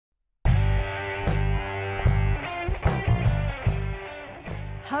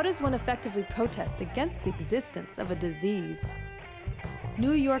How does one effectively protest against the existence of a disease?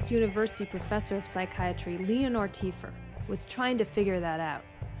 New York University professor of psychiatry Leonore Tiefer was trying to figure that out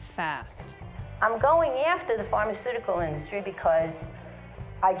fast. I'm going after the pharmaceutical industry because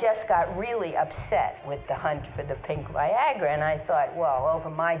I just got really upset with the hunt for the pink Viagra, and I thought, well, over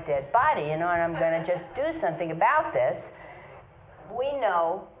my dead body, and I'm going to just do something about this. We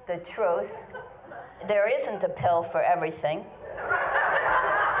know the truth. There isn't a pill for everything.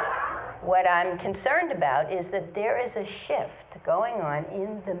 What I'm concerned about is that there is a shift going on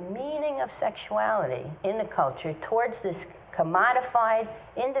in the meaning of sexuality in the culture towards this commodified,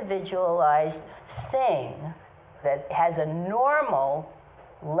 individualized thing that has a normal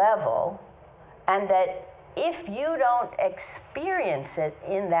level, and that if you don't experience it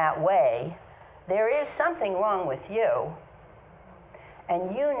in that way, there is something wrong with you,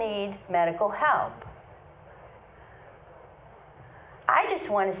 and you need medical help. I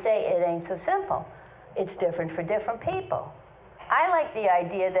just want to say it ain't so simple. It's different for different people. I like the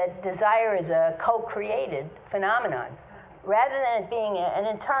idea that desire is a co-created phenomenon, rather than it being an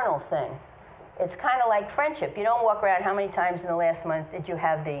internal thing. It's kind of like friendship. You don't walk around, how many times in the last month did you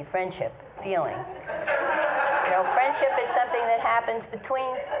have the friendship feeling? You know, friendship is something that happens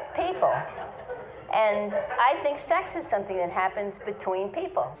between people. And I think sex is something that happens between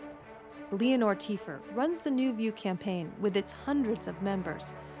people. Leonore Tiefer runs the New View campaign with its hundreds of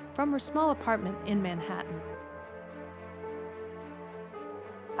members from her small apartment in Manhattan.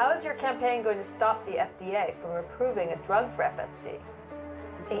 How is your campaign going to stop the FDA from approving a drug for FSD?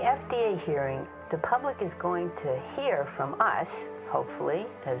 The FDA hearing, the public is going to hear from us, hopefully,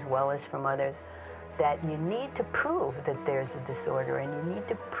 as well as from others, that you need to prove that there's a disorder, and you need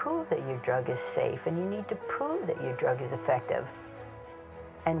to prove that your drug is safe, and you need to prove that your drug is effective.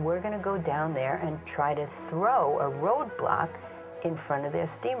 And we're going to go down there and try to throw a roadblock in front of their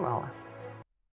steamroller.